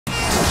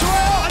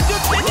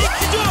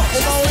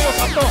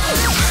Blanco.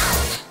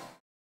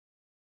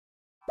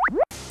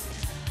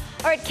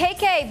 All right,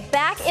 KK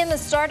back in the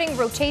starting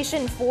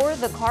rotation for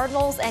the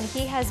Cardinals, and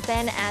he has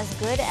been as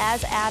good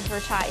as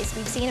advertised.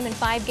 We've seen him in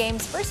 5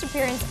 games. First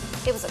appearance,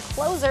 it was a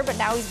closer, but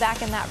now he's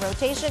back in that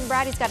rotation.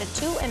 Brad, he's got a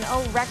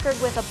 2-0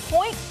 record with a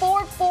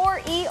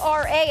 .44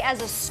 ERA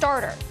as a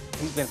starter.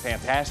 He's been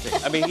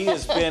fantastic. I mean, he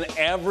has been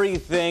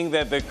everything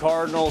that the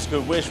Cardinals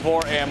could wish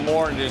for and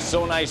more, and it's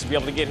so nice to be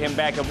able to get him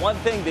back. And one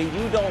thing that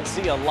you don't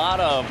see a lot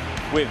of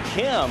with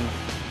Kim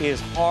is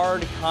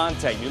hard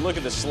contact. You look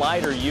at the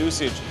slider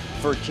usage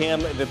for Kim,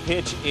 the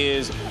pitch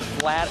is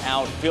flat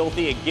out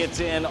filthy. It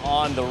gets in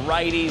on the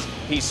righties.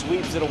 He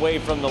sweeps it away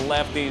from the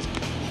lefties.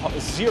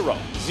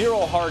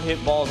 Zero hard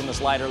hit balls on the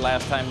slider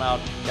last time out.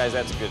 Guys,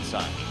 that's a good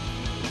sign.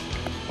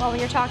 Well, when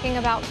you're talking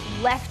about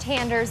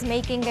left-handers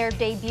making their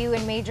debut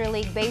in Major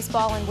League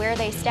Baseball and where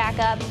they stack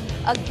up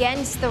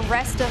against the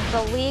rest of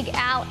the league,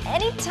 Al,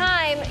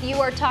 anytime you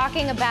are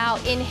talking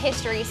about in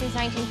history since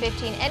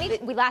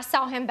 1915, we last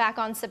saw him back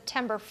on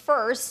September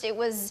 1st. It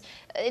was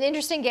an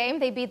interesting game.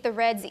 They beat the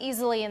Reds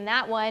easily in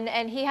that one,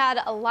 and he had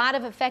a lot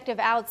of effective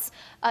outs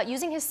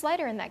using his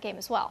slider in that game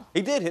as well.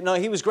 He did. No,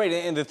 he was great.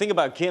 And the thing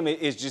about Kim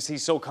is just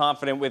he's so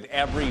confident with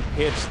every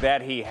pitch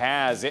that he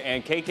has.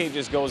 And KK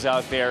just goes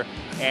out there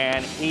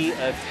and he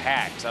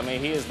attacks. I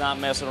mean, he is not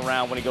messing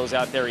around when he goes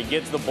out there. He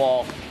gets the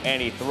ball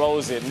and he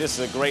throws it. And this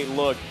is a great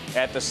look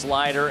at the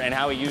slider and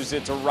how he uses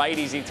it to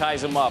righties. He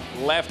ties them up.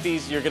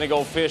 Lefties, you're going to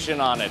go fishing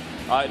on it.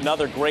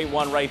 Another great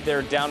one right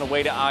there down the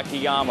way to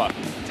Akiyama.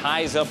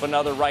 Ties up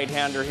another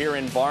right-hander here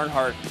in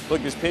Barnhart.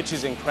 Look, this pitch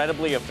is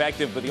incredibly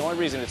effective, but the only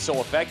reason it's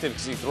so effective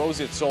is because he throws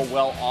it so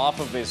well off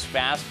of his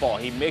fastball.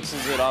 He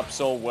mixes it up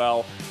so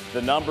well.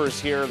 The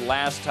numbers here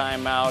last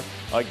time out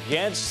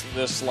against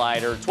the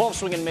slider, 12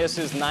 swing and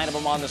misses, 9 of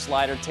them on the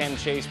slider, 10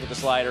 chase with the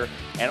slider,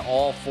 and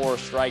all 4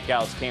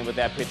 strikeouts came with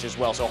that pitch as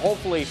well. So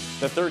hopefully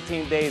the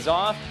 13 days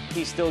off,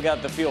 he's still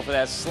got the feel for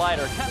that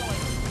slider.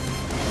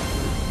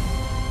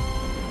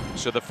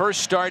 So the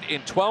first start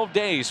in 12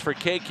 days for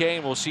KK,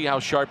 and we'll see how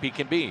sharp he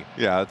can be.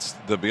 Yeah, it's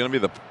going to be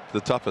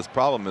the toughest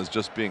problem is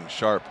just being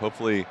sharp.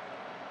 Hopefully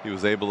he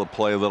was able to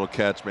play a little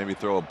catch, maybe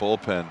throw a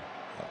bullpen.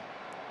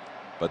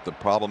 But the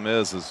problem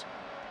is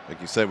like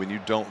you said, when you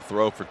don't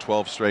throw for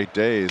 12 straight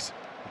days,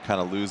 you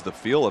kind of lose the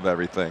feel of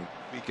everything.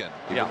 Weekend.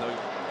 Yeah,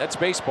 that's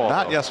baseball.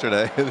 Not though.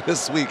 Yesterday,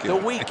 this weekend. The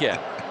weekend.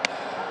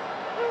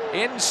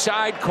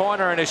 Inside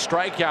corner and a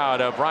strikeout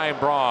of Ryan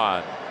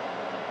Braun.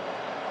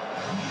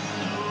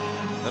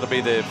 That'll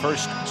be the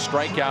first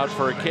strikeout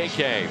for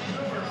KK.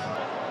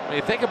 When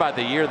you think about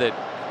the year that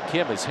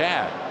Kim has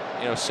had,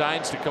 you know,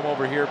 signs to come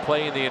over here,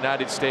 play in the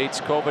United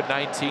States,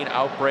 COVID-19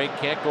 outbreak,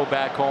 can't go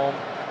back home,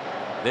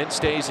 then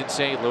stays in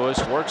St.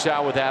 Louis, works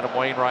out with Adam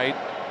Wainwright,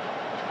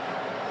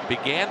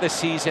 began the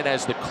season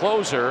as the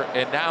closer,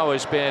 and now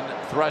has been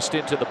thrust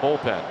into the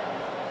bullpen.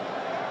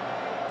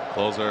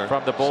 Closer,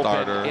 from the bullpen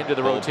starter, into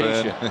the bullpen.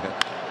 rotation.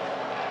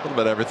 A little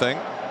bit of everything.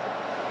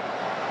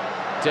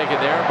 Taken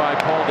there by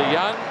Paul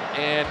DeYoung,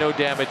 and no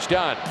damage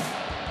done.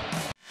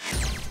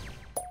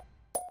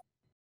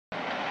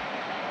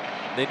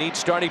 They need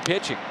starting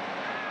pitching.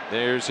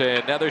 There's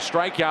another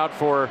strikeout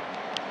for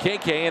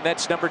KK, and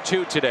that's number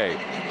 2 today.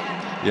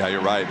 Yeah,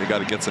 you're right. They got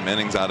to get some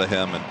innings out of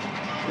him, and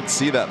you can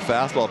see that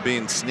fastball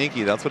being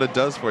sneaky. That's what it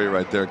does for you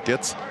right there. It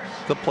gets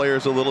the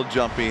players a little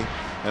jumpy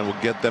and will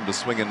get them to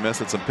swing and miss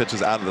at some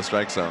pitches out of the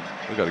strike zone.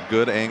 We've got a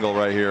good angle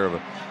right here of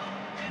a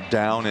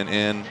down and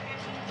in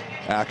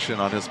action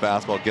on his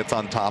fastball. Gets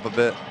on top of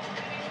it.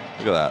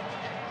 Look at that.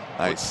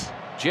 Nice.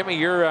 Jimmy,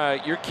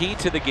 your key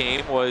to the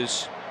game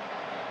was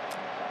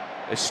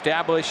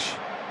establish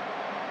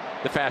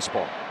the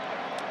fastball.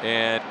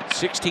 And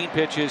 16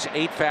 pitches,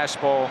 8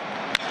 fastballs,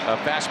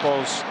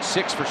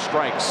 6 for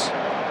strikes.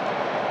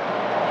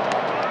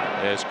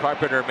 As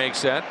Carpenter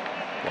makes that.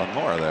 One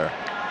more there.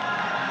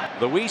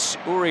 Luis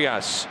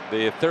Urias,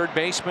 the third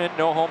baseman,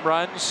 no home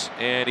runs,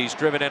 and he's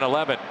driven in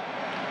 11.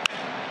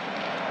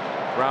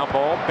 Ground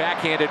ball,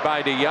 backhanded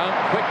by DeYoung,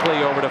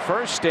 quickly over to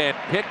first and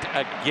picked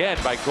again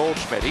by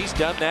Goldschmidt. He's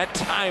done that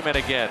time and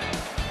again.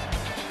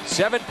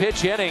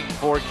 7-pitch inning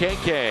for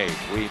KK.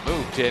 We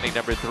move to inning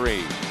number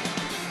 3.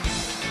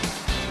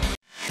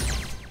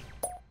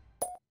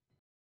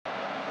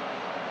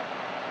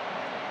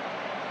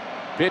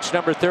 Pitch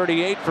number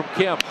 38 from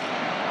Kim.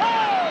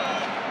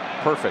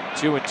 Perfect,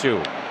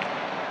 2-2.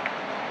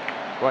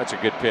 Well, that's a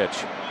good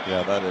pitch.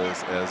 Yeah, that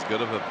is as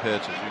good of a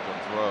pitch as you can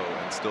throw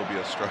and still be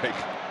a strike.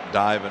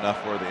 Dive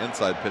enough where the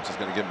inside pitch is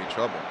going to give me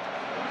trouble.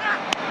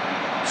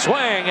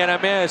 Swing and a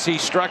miss. He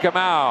struck him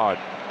out.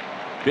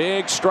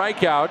 Big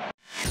strikeout.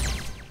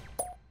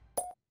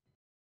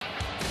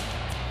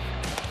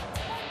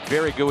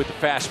 Very good with the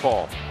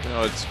fastball. You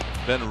know, it's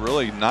been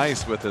really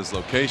nice with his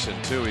location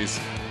too. He's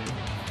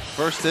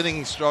first inning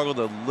he struggled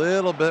a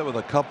little bit with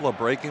a couple of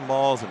breaking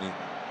balls, and he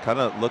kind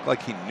of looked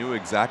like he knew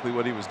exactly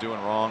what he was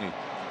doing wrong. He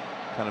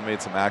kind of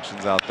made some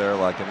actions out there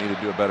like I need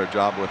to do a better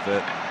job with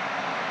it.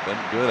 Been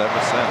good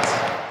ever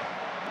since.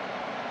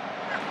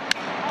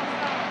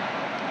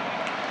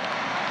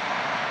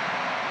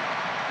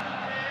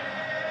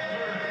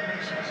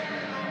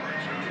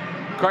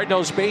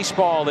 Cardinals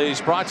baseball is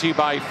brought to you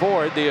by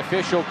Ford, the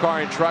official car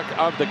and truck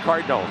of the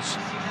Cardinals.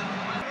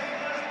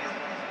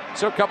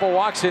 So a couple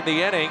walks in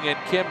the inning, and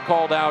Kim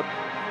called out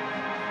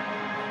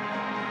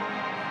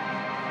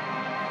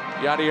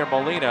Yadier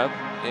Molina,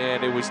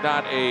 and it was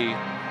not a,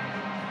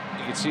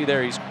 you can see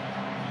there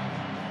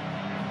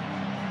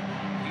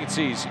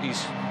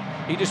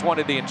he just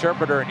wanted the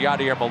interpreter and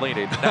Yadier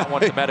Molina. He did not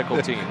want the medical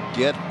team.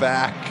 Get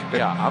back.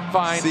 Yeah, I'm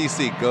fine.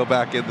 CC, go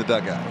back in the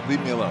dugout.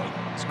 Leave me alone.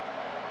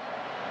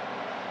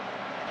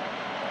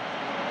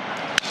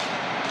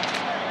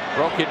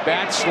 Broken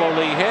bat,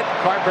 slowly hit.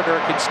 Carpenter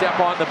can step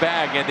on the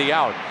bag and the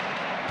out.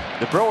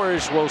 The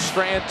Brewers will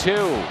strand 2.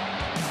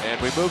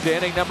 And we move to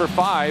inning number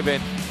 5,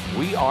 and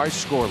we are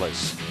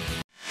scoreless.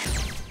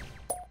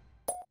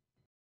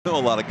 A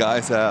lot of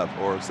guys have,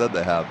 or said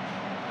they have.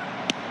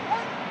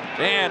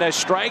 And a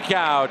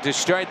strikeout to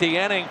start the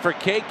inning for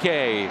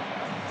KK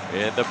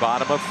in the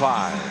bottom of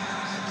 5.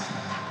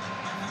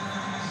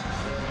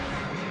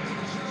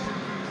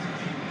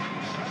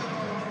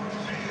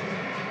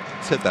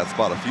 He's hit that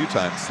spot a few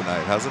times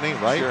tonight, hasn't he?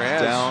 Right Sure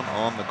has. down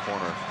on the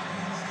corner.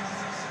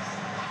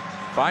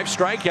 5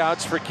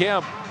 strikeouts for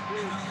Kim.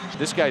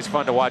 This guy's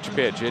fun to watch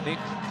pitch, isn't he?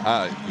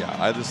 Yeah,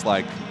 I just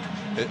like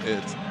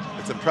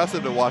it's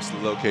impressive to watch the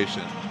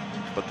location,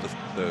 but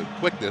the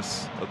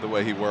quickness of the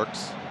way he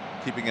works,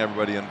 keeping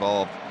everybody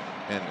involved,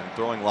 and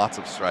throwing lots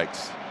of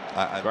strikes.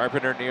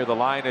 Carpenter near the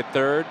line at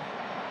third.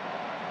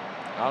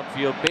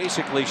 Outfield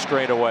basically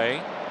straight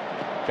away.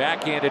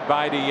 Backhanded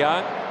by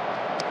DeYoung.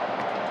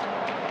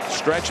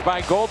 Stretched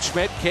by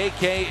Goldschmidt.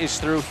 KK is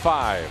through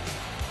 5.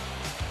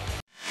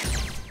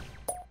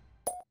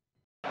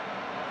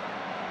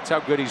 That's how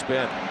good he's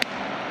been.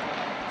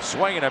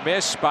 Swing and a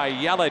miss by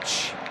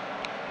Yelich.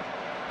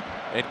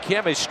 And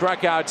Kim has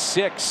struck out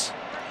 6.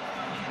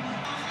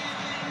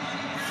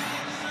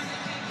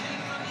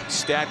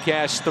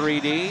 StatCast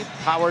 3D,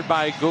 powered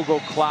by Google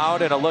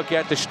Cloud, and a look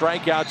at the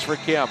strikeouts for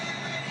Kim.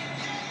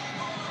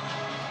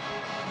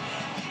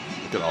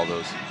 Look at all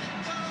those.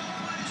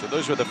 So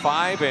those were the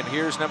 5, and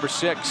here's number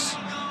 6.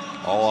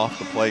 All off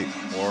the plate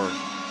or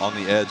on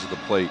the edge of the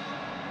plate.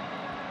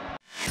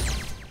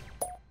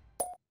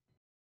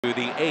 To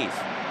the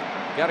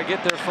 8th. Got to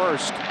get there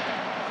first.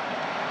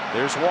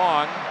 There's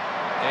Wong,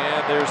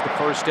 and there's the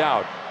first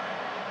out.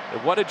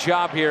 And what a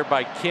job here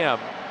by Kim,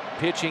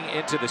 pitching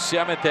into the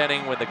 7th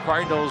inning when the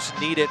Cardinals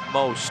need it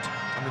most.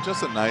 I mean,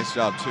 just a nice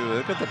job too.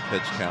 Look at the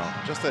pitch count,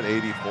 just at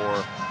 84,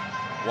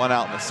 1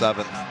 out in the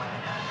 7th.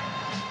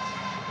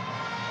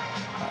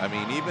 I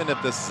mean, even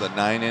if this is a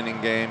 9-inning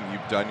game,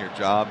 you've done your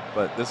job.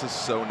 But this is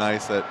so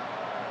nice that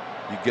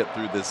you get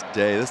through this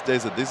day. These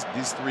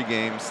 3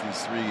 games,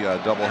 these 3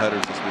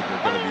 doubleheaders this week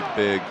are going to be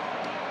big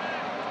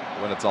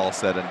when it's all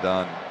said and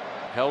done.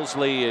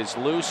 Helsley is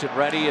loose and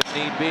ready if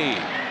need be.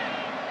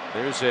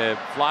 There's a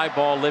fly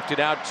ball lifted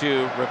out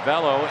to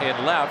Ravello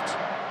in left.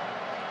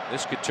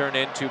 This could turn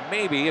into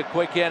maybe a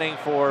quick inning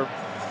for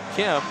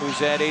Kim,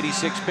 who's at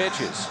 86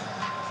 pitches.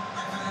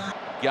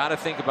 Got to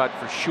think about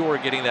for sure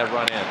getting that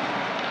run in,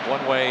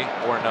 one way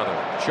or another.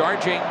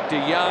 Charging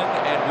DeYoung,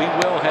 and we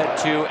will head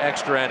to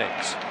extra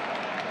innings.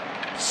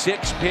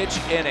 6-pitch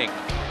inning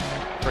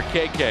for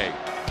KK.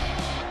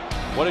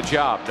 What a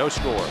job, no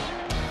score.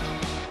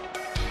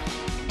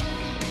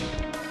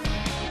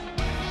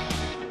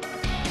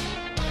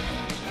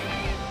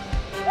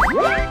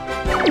 Woo!